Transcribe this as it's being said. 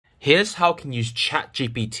Here's how you can use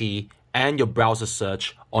ChatGPT and your browser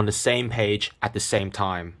search on the same page at the same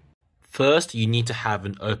time. First, you need to have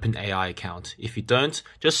an OpenAI account. If you don't,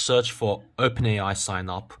 just search for OpenAI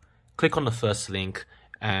sign up, click on the first link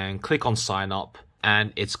and click on sign up,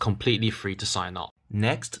 and it's completely free to sign up.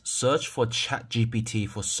 Next, search for ChatGPT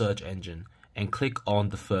for search engine and click on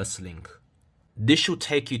the first link. This should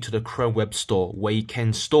take you to the Chrome web store where you can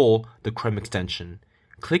install the Chrome extension.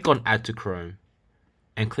 Click on Add to Chrome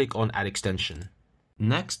and click on Add extension.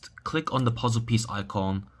 Next, click on the puzzle piece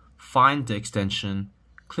icon, find the extension,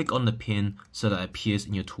 click on the pin so that it appears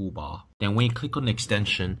in your toolbar. Then when you click on the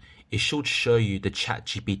extension, it should show you the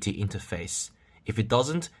ChatGPT interface. If it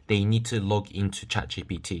doesn't, then you need to log into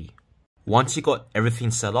ChatGPT. Once you got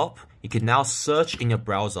everything set up, you can now search in your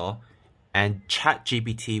browser and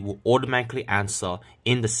ChatGPT will automatically answer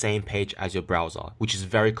in the same page as your browser, which is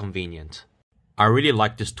very convenient. I really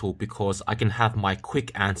like this tool because I can have my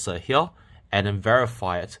quick answer here and then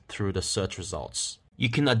verify it through the search results. You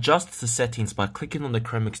can adjust the settings by clicking on the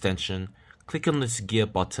Chrome extension, click on this gear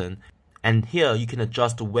button, and here you can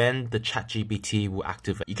adjust when the ChatGPT will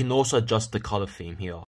activate. You can also adjust the color theme here.